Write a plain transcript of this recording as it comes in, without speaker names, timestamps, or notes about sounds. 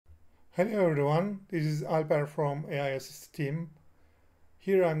Hello everyone, this is Alper from AI Assist team.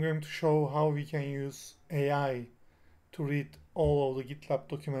 Here I'm going to show how we can use AI to read all of the GitLab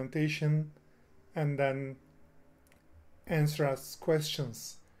documentation and then answer us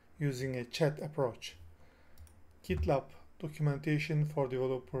questions using a chat approach. GitLab documentation for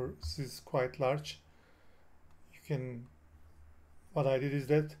developers is quite large. What I did is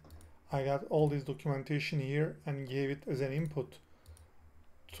that I got all this documentation here and gave it as an input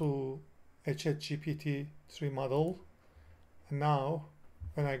to a ChatGPT-3 model. And now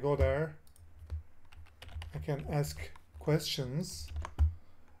when I go there, I can ask questions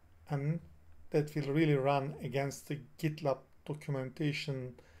and that will really run against the GitLab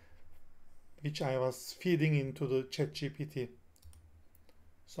documentation which I was feeding into the ChatGPT.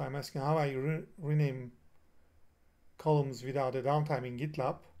 So I'm asking how I rename columns without a downtime in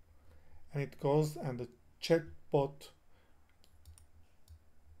GitLab, and it goes and the chatbot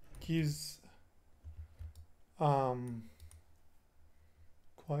gives quite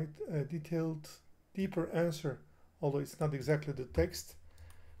a detailed, deeper answer, although it's not exactly the text.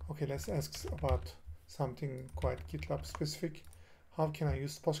 Okay, let's ask about something quite GitLab specific. How can I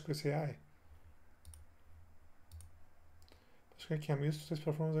use Postgres AI? Postgres can be used to test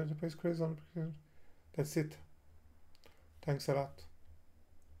performance of the Postgres. That's it. Thanks a lot.